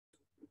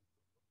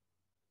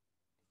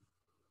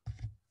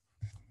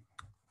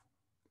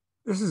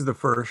This is the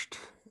first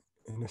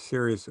in a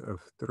series of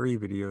 3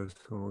 videos,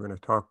 and we're going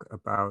to talk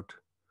about,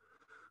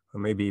 or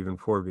maybe even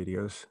 4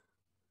 videos,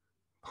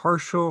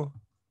 partial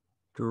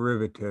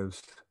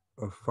derivatives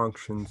of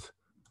functions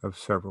of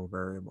several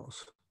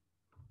variables.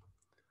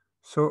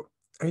 So,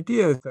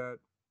 idea is that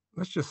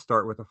let's just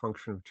start with a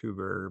function of 2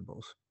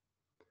 variables.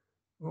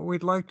 What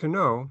we'd like to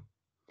know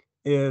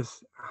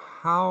is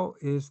how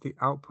is the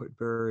output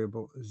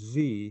variable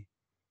z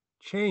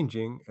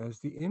changing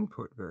as the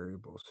input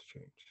variables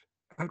change?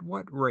 At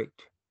what rate?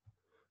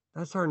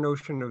 That's our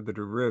notion of the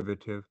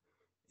derivative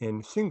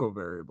in single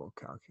variable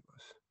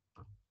calculus.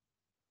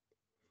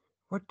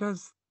 What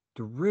does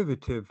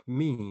derivative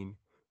mean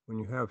when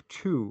you have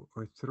 2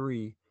 or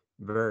 3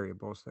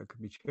 variables that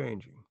could be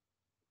changing?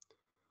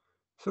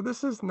 So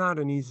this is not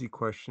an easy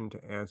question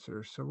to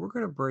answer, so we're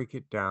going to break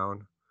it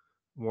down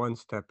one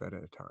step at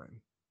a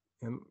time.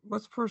 And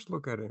let's first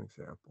look at an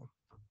example.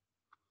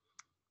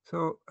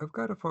 So I've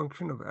got a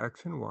function of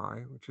x and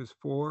y, which is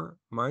 4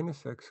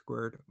 minus x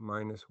squared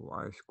minus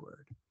y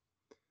squared.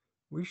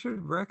 We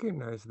should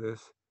recognize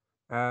this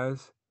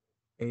as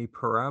a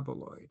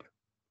paraboloid.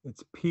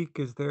 Its peak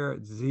is there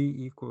at z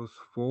equals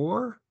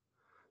 4,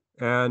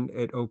 and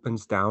it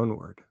opens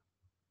downward.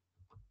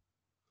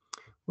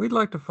 We'd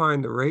like to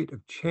find the rate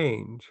of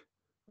change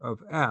of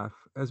f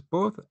as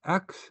both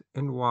x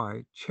and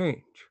y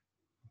change.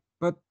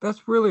 But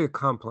that's really a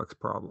complex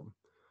problem.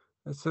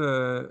 That's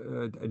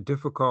a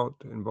difficult,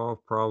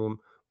 involved problem.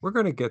 We're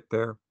going to get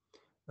there.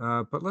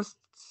 But let's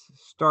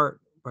start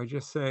by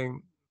just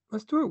saying,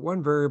 let's do it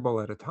one variable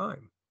at a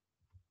time.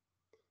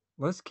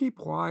 Let's keep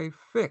y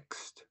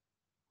fixed.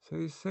 So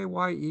you say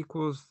y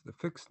equals the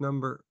fixed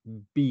number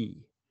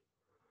b.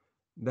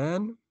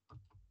 Then,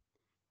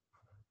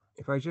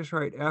 if I just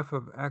write f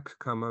of x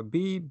comma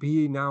b,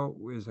 b now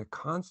is a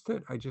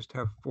constant. I just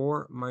have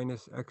 4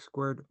 minus x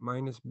squared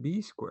minus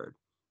b squared.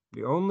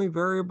 The only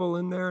variable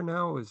in there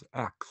now is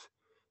x.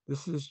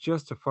 This is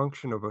just a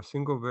function of a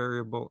single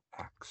variable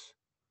x.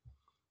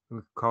 We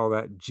could call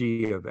that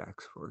g of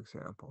x, for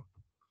example.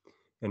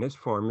 And its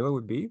formula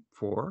would be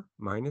 4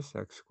 minus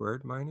x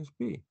squared minus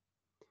b.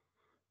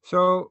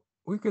 So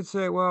we could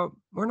say, well,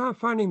 we're not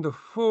finding the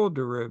full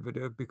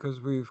derivative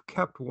because we've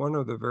kept one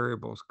of the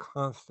variables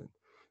constant.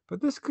 But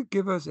this could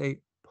give us a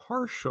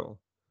partial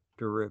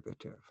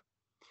derivative.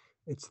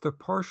 It's the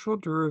partial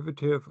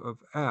derivative of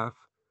f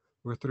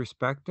with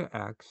respect to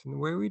x, and the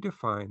way we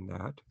define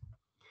that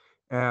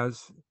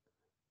as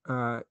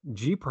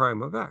g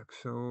prime of x.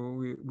 So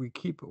we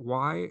keep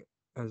y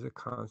as a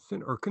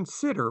constant, or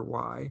consider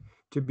y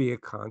to be a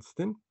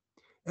constant,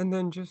 and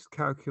then just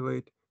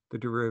calculate the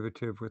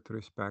derivative with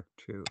respect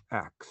to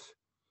x.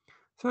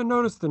 So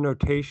notice the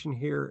notation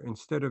here.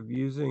 Instead of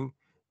using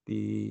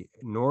the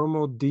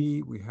normal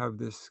d, we have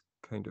this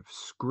kind of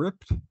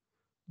script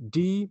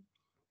d,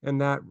 and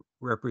that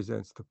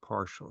represents the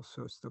partial.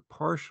 So it's the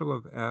partial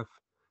of f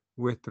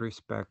with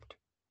respect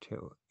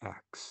to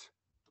x.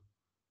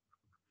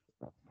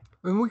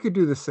 And we could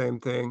do the same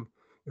thing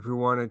if we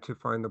wanted to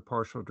find the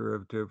partial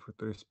derivative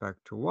with respect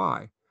to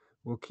y.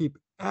 We'll keep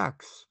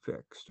x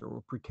fixed, or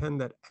we'll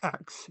pretend that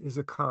x is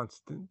a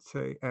constant,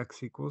 say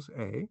x equals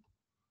a.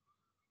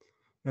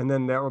 And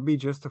then that will be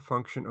just a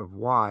function of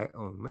y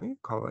only,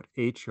 call it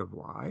h of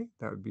y.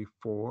 That would be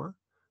 4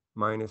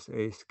 minus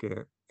a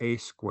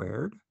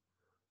squared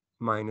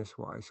minus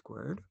y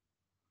squared.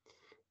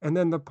 And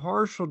then the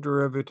partial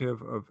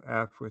derivative of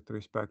f with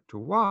respect to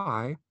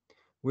y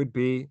would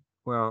be,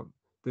 well,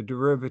 the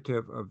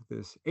derivative of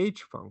this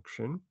h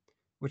function,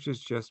 which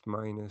is just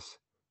minus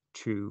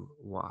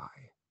 2y.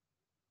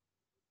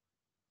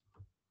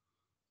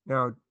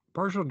 Now,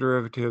 partial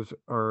derivatives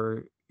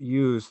are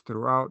used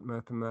throughout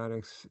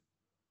mathematics,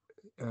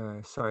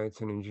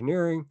 science, and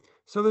engineering.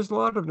 So there's a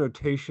lot of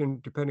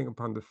notation depending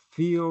upon the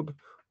field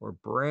or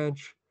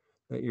branch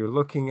that you're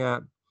looking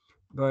at.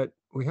 But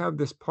we have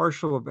this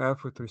partial of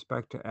f with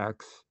respect to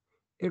x.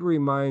 It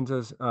reminds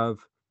us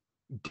of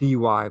dy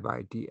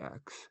by dx.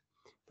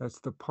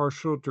 That's the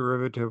partial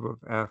derivative of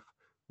f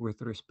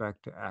with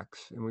respect to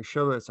x. And we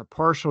show that it's a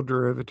partial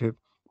derivative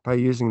by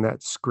using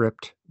that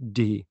script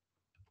d.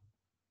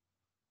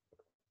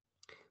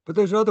 But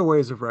there's other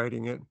ways of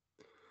writing it.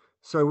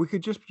 So we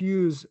could just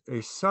use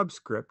a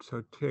subscript.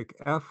 So take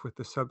f with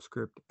the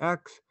subscript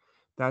x.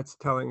 That's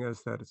telling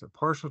us that it's a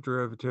partial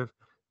derivative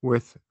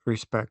with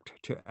respect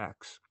to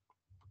x.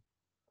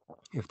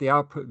 If the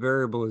output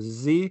variable is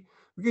z,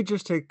 we could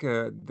just take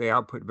the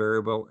output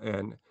variable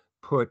and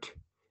put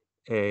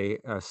a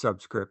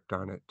subscript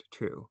on it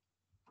too.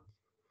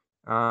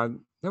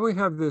 Then we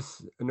have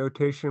this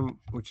notation,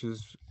 which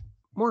is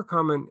more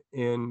common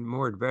in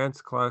more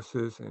advanced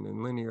classes and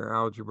in linear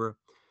algebra.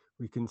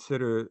 We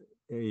consider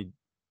the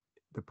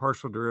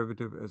partial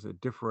derivative as a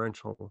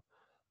differential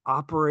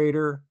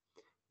operator.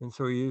 And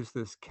so we use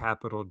this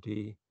capital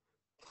D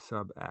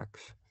sub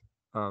x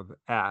of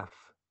f.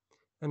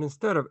 And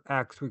instead of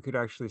x, we could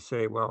actually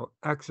say, well,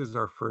 x is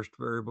our first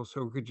variable.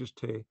 So we could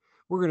just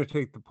we're going to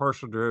take the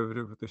partial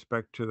derivative with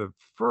respect to the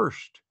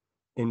first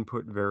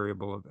input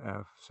variable of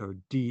f, so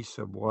d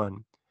sub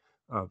 1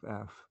 of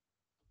f.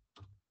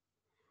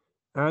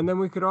 And then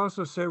we could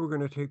also say we're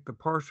going to take the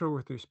partial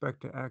with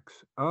respect to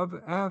x of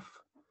f.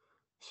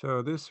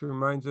 So this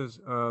reminds us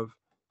of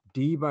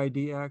d by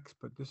dx,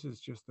 but this is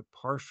just the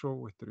partial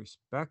with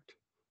respect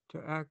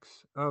to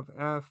x of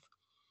f.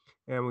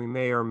 And we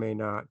may or may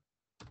not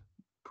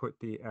put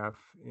the f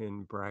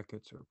in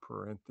brackets or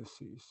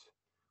parentheses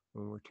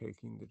when we're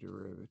taking the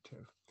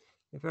derivative.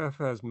 If f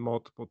has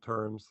multiple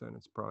terms, then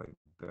it's probably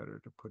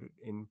better to put it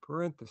in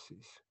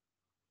parentheses.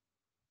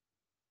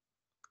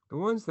 The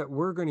ones that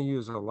we're going to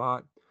use a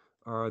lot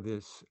are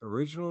this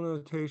original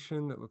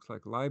notation that looks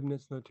like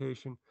Leibniz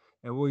notation,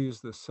 and we'll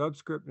use the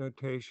subscript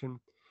notation.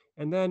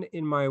 And then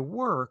in my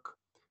work,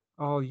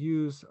 I'll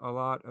use a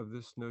lot of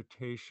this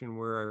notation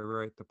where I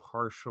write the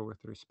partial with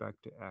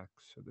respect to x,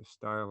 so the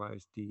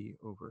stylized d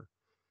over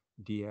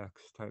dx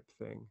type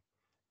thing,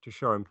 to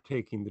show I'm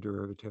taking the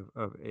derivative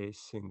of a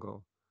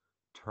single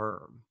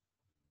term.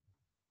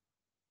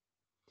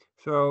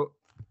 So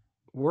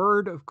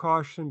word of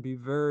caution, be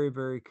very,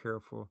 very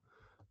careful.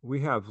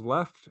 We have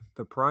left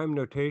the prime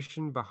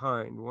notation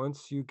behind.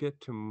 Once you get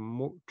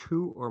to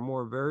two or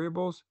more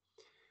variables,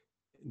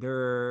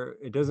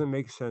 it doesn't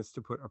make sense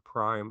to put a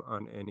prime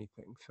on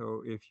anything.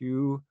 So if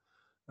you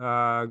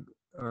are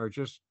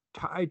just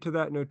tied to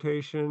that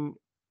notation,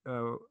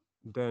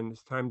 then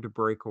it's time to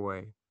break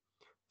away.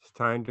 It's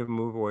time to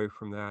move away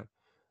from that.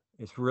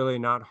 It's really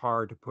not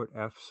hard to put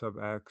f sub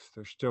x.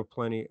 There's still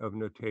plenty of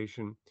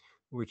notation,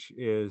 which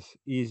is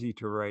easy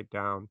to write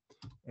down.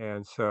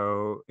 And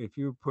so if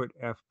you put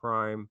f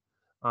prime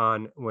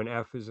on when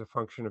f is a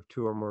function of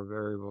two or more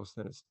variables,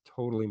 then it's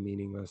totally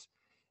meaningless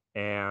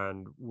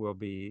and will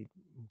be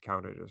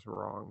counted as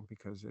wrong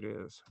because it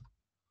is.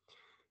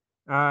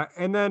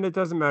 And then it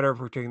doesn't matter if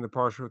we're taking the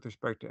partial with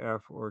respect to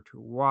f or to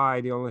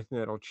y. The only thing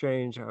that'll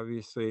change,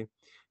 obviously,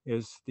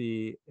 is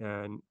the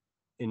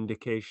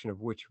indication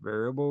of which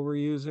variable we're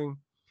using.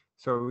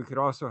 So we could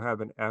also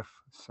have an f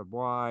sub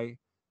y,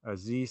 a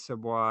z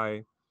sub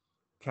y,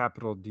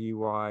 capital dy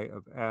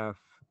of f.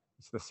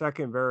 It's the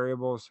second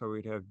variable, so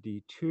we'd have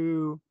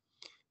d2,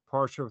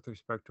 partial with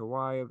respect to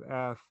y of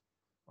f.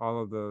 All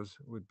of those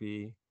would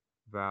be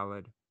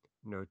valid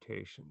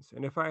notations.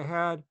 And if I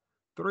had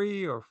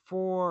 3 or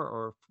 4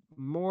 or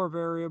more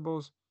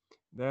variables,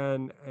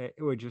 then it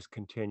would just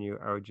continue.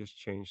 I would just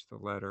change the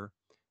letter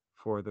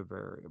for the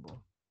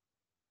variable.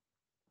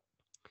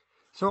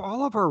 So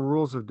all of our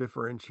rules of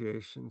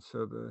differentiation,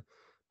 so the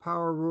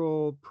power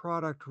rule,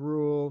 product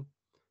rule,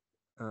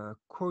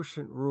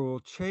 quotient rule,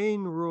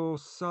 chain rule,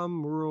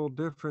 sum rule,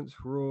 difference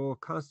rule,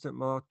 constant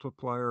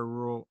multiplier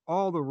rule,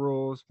 all the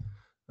rules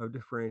of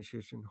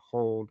differentiation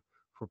hold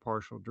for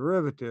partial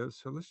derivatives.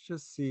 So let's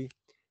just see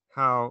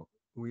how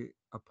we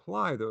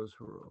apply those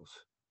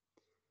rules.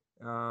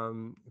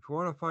 If we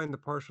want to find the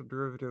partial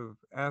derivative of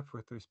f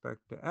with respect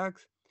to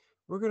x,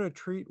 we're going to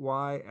treat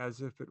y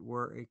as if it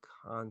were a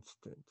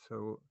constant.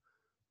 So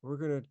we're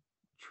going to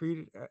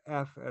treat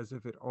f as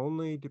if it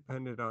only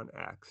depended on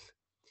x.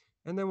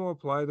 And then we'll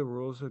apply the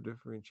rules of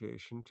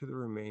differentiation to the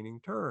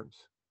remaining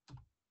terms.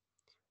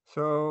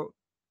 So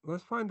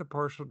let's find the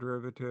partial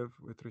derivative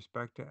with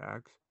respect to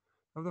x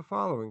of the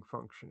following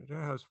function. It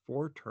has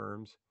 4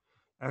 terms,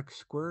 x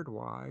squared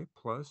y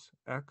plus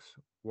x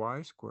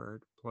y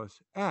squared plus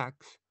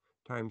x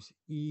times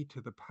e to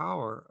the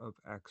power of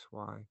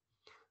xy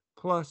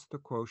plus the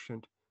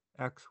quotient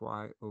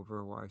xy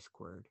over y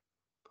squared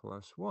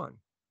plus 1.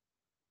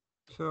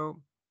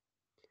 So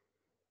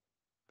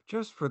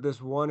just for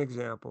this one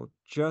example,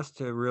 just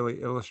to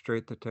really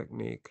illustrate the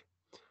technique,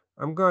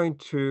 I'm going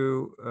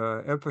to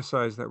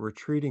emphasize that we're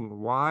treating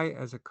y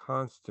as a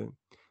constant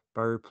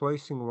by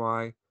replacing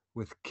y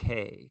with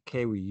k.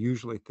 K we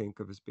usually think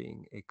of as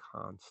being a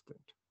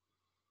constant.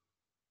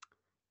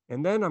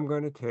 And then I'm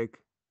going to take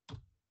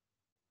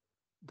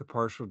the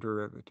partial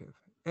derivative.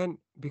 And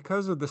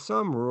because of the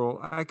sum rule,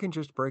 I can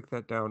just break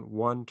that down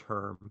one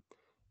term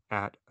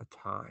at a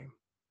time.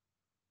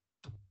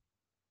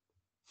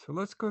 So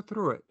let's go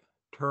through it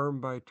term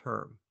by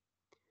term.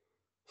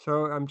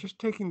 So I'm just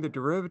taking the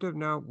derivative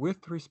now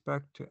with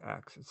respect to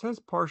x. It says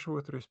partial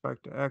with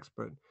respect to x,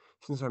 but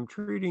since I'm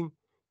treating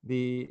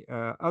the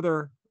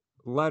other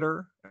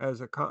letter as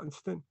a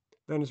constant,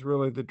 then it's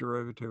really the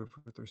derivative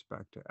with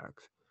respect to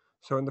x.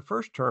 So in the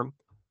first term,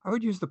 I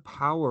would use the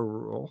power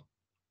rule,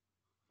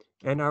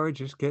 and I would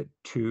just get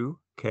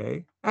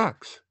 2kx.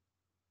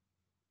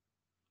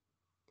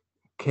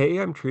 K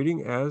I'm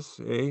treating as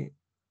a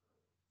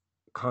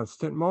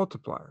constant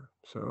multiplier,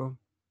 so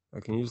I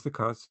can use the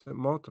constant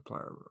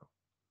multiplier rule.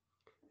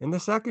 In the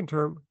second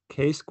term,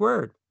 k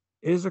squared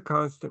is a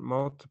constant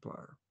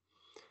multiplier.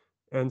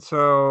 And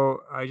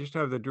so I just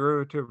have the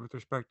derivative with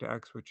respect to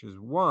x, which is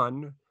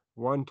 1.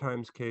 1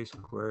 times k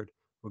squared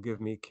will give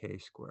me k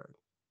squared.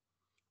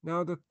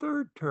 Now the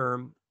third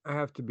term, I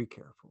have to be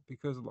careful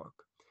because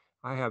look,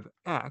 I have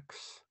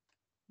x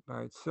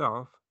by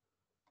itself,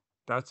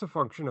 that's a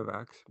function of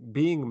x,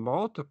 being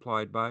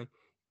multiplied by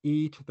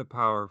e to the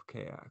power of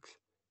kx.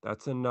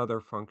 That's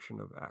another function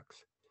of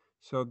x.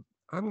 So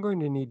I'm going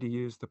to need to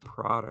use the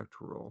product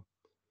rule.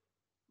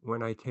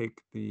 when I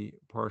take the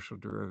partial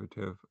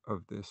derivative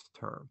of this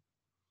term.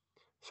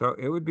 So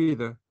it would be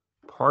the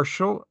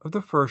partial of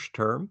the first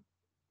term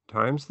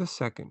times the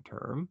second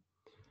term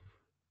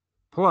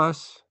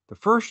plus the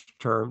first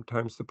term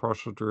times the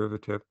partial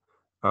derivative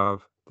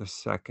of the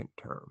second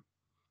term.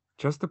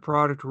 Just the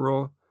product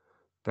rule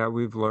that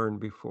we've learned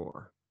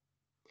before.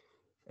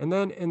 And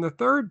then in the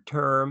third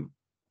term,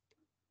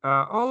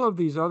 all of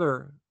these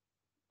other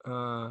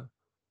uh,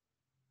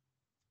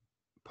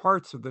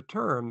 parts of the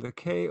term, the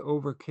k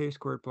over k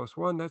squared plus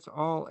 1, that's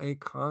all a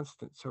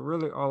constant. So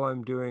really all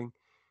I'm doing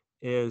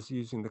is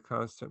using the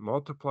constant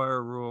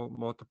multiplier rule,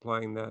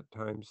 multiplying that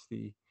times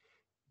the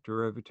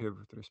derivative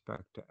with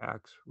respect to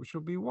x, which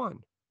will be 1.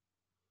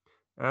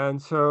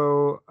 And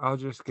so I'll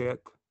just get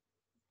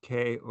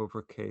k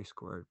over k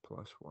squared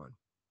plus 1.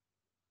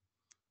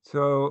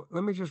 So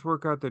let me just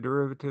work out the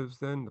derivatives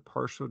then, the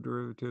partial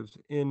derivatives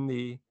in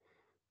the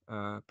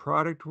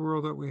product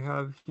rule that we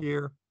have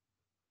here.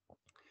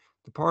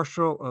 The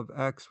partial of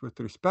x with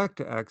respect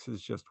to x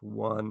is just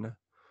 1.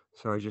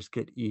 So I just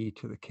get e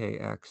to the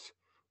kx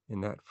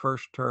in that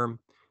first term.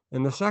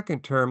 In the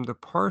second term, the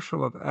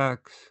partial of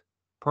x,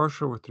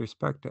 partial with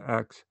respect to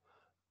x,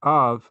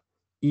 of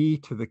e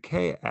to the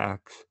kx,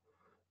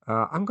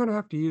 I'm going to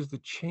have to use the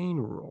chain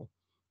rule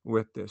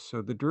with this.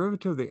 So the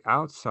derivative of the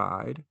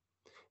outside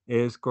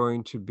is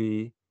going to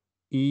be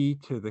e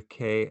to the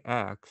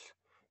kx,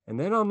 and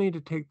then I'll need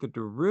to take the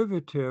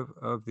derivative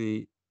of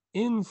the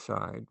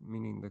inside,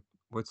 meaning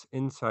what's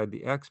inside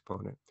the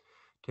exponent,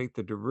 take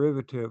the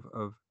derivative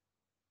of,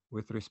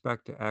 with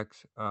respect to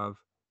x, of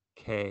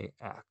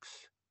kx.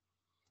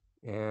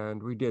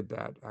 And we did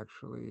that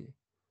actually.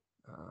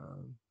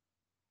 Um,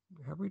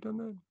 have we done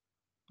that?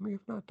 We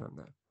have not done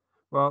that.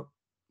 Well,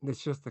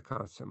 it's just the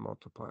constant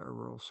multiplier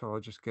rule, so I'll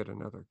just get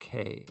another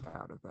k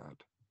out of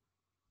that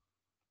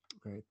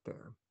right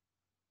there.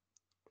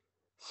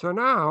 So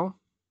now,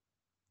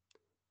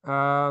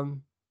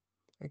 um,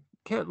 I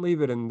can't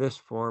leave it in this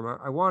form.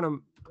 I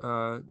want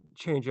to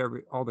change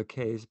all the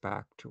k's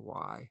back to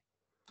y.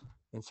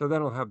 And so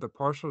then I'll have the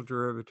partial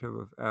derivative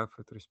of f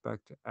with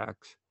respect to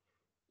x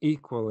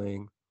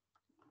equaling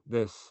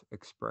this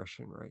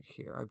expression right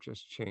here. I've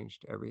just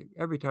changed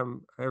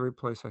every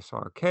place I saw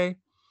a k,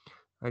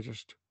 I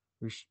just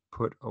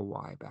put a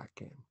y back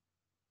in.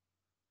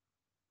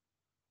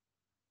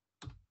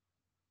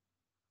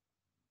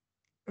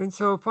 And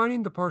so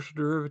finding the partial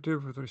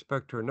derivative with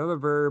respect to another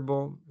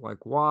variable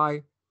like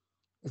y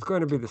is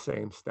going to be the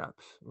same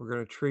steps. We're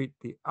going to treat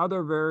the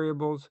other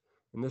variables,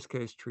 in this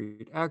case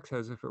treat x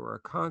as if it were a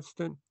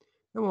constant,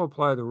 and we'll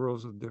apply the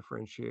rules of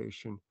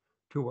differentiation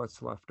to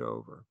what's left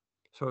over.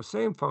 So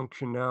same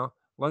function now,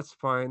 let's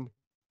find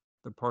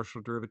the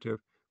partial derivative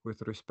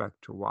with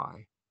respect to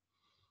y.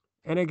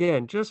 And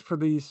again, just for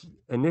these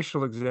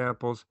initial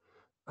examples,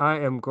 I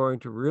am going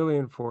to really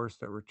enforce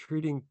that we're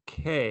treating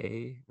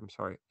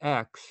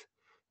x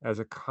as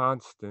a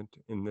constant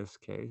in this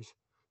case.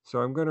 So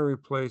I'm going to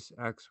replace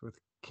x with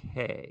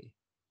k.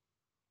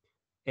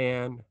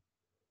 And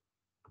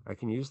I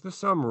can use the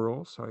sum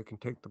rule, so I can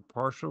take the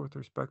partial with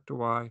respect to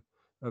y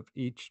of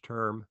each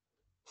term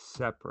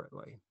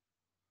separately.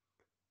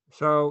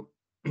 So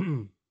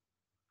in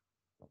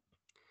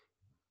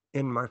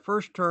my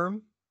first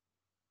term,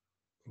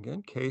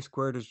 again, k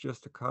squared is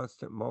just a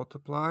constant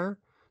multiplier.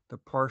 The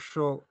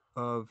partial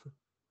of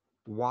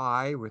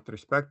y with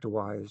respect to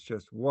y is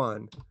just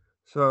 1.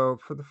 So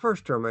for the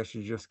first term, I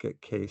should just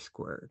get k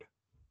squared.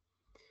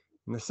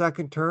 In the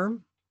second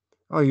term,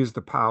 I'll use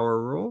the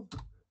power rule,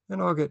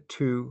 and I'll get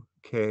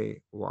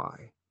 2ky.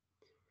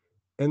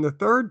 In the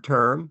third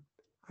term,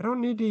 I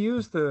don't need to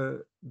use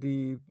the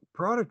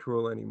product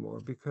rule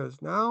anymore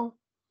because now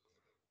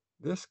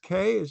this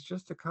k is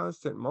just a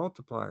constant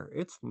multiplier.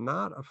 It's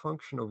not a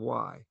function of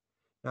y.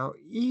 Now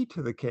e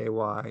to the ky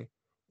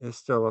is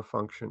still a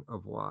function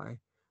of y.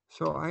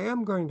 So I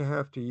am going to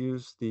have to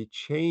use the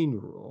chain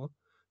rule.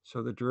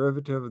 So the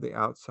derivative of the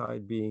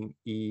outside being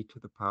e to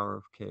the power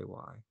of ky.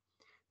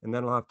 And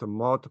then I'll have to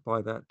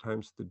multiply that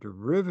times the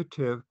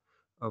derivative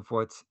of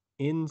what's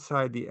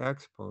inside the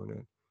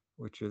exponent,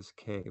 which is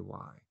ky.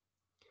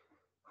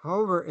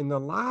 However, in the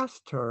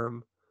last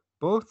term,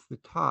 both the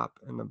top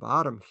and the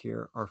bottom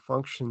here are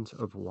functions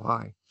of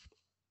y.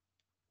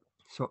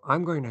 So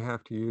I'm going to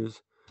have to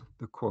use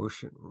the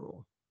quotient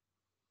rule.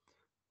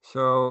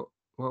 So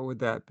what would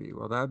that be?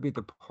 Well, that would be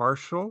the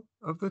partial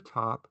of the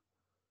top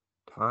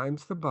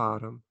times the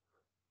bottom.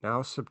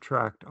 Now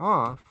subtract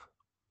off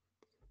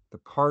the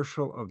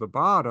partial of the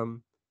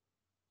bottom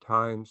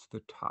times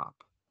the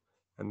top.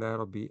 And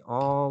that'll be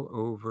all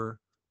over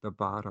the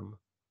bottom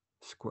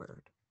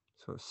squared.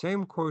 So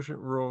same quotient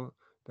rule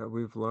that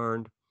we've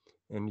learned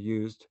and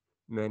used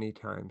many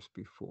times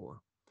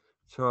before.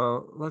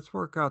 So let's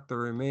work out the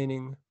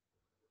remaining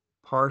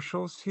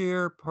partials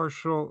here.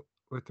 Partial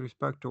with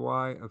respect to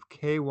y of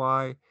ky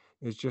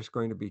is just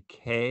going to be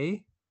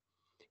k.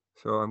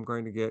 So I'm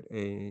going to get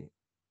a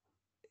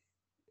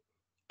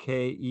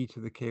k e to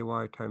the ky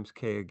times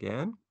k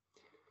again.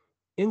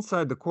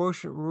 Inside the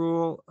quotient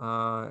rule,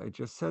 I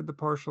just said the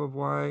partial of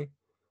y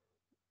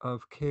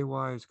of ky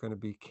is going to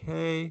be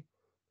k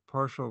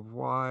partial of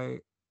y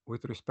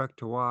with respect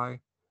to y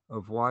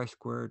of y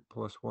squared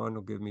plus 1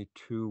 will give me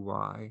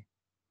 2y.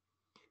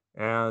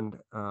 And,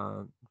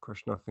 of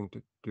course, nothing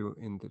to do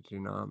in the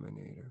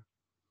denominator.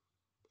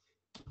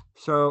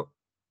 So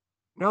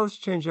now let's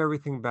change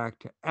everything back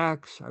to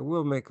x. I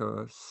will make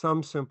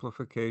some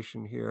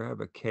simplification here. I have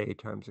a k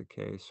times a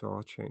k, so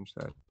I'll change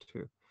that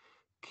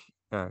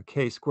to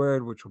k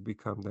squared, which will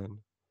become then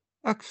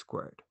x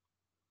squared.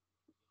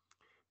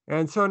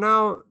 And so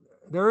now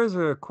there is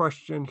a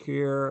question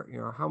here,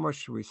 how much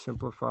should we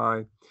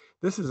simplify?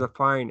 This is a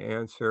fine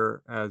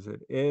answer as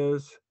it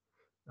is.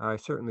 I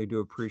certainly do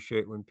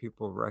appreciate when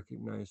people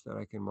recognize that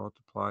I can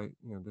multiply,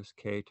 this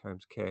k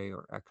times k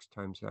or x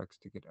times x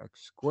to get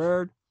x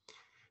squared.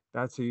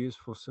 That's a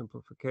useful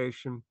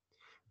simplification.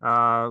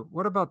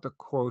 What about the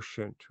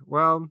quotient?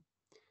 Well,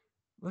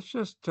 let's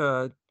just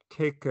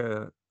take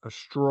a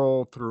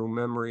stroll through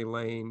memory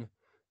lane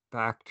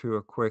back to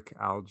a quick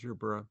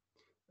algebra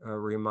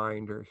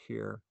reminder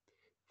here.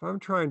 If I'm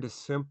trying to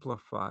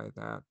simplify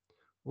that,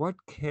 what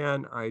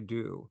can I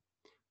do?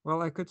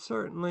 Well, I could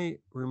certainly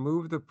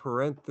remove the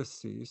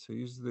parentheses, so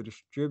use the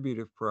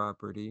distributive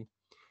property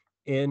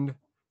in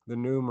the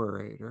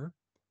numerator.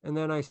 And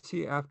then I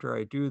see after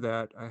I do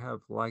that, I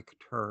have like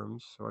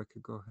terms, so I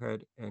could go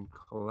ahead and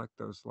collect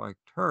those like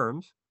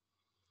terms.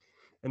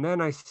 And then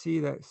I see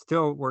that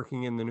still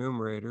working in the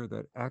numerator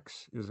that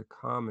x is a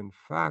common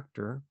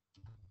factor.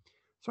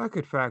 So I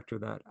could factor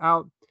that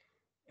out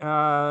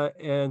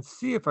and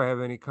see if I have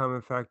any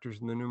common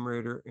factors in the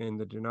numerator and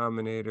the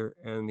denominator,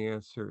 and the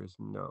answer is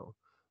no.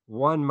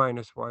 1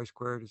 minus y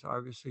squared is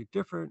obviously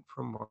different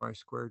from y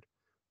squared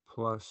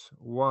plus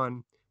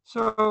 1.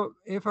 So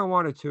if I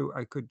wanted to,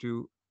 I could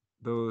do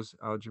those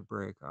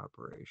algebraic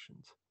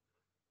operations.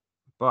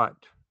 But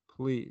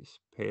please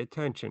pay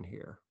attention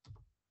here.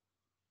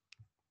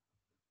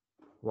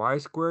 Y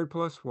squared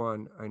plus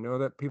 1. I know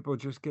that people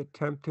just get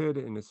tempted,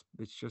 and it's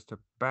just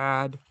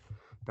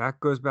that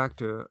goes back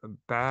to a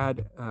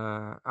bad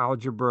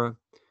algebra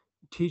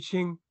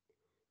teaching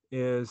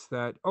is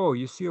that, oh,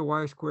 you see a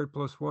y squared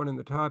plus 1 in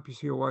the top, you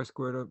see a y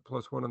squared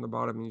plus 1 on the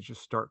bottom, and you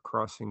just start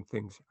crossing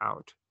things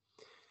out.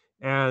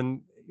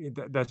 And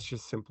that's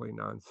just simply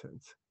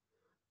nonsense.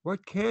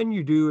 What can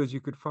you do is you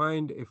could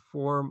find a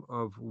form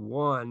of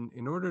 1.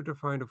 In order to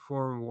find a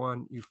form of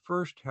 1, you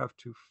first have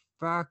to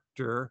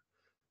factor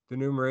the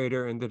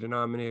numerator and the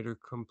denominator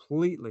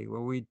completely.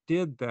 Well, we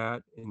did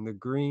that in the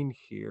green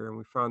here, and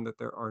we found that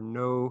there are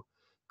no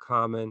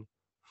common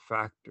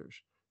factors.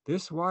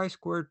 This y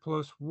squared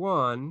plus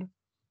 1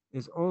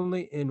 is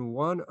only in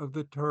one of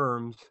the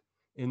terms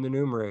in the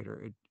numerator.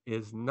 It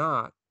is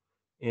not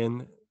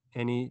in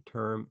any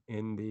term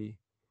in the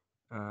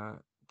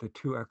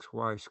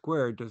 2xy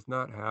squared does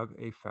not have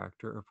a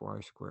factor of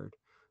y squared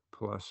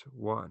plus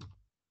 1.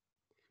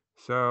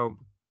 So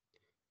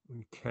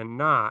we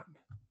cannot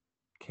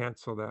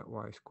cancel that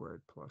y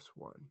squared plus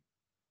 1.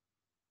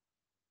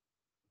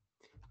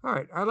 All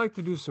right, I'd like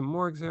to do some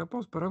more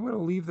examples, but I'm going to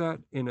leave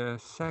that in a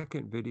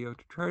second video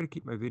to try to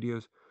keep my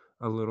videos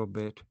a little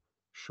bit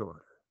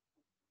shorter.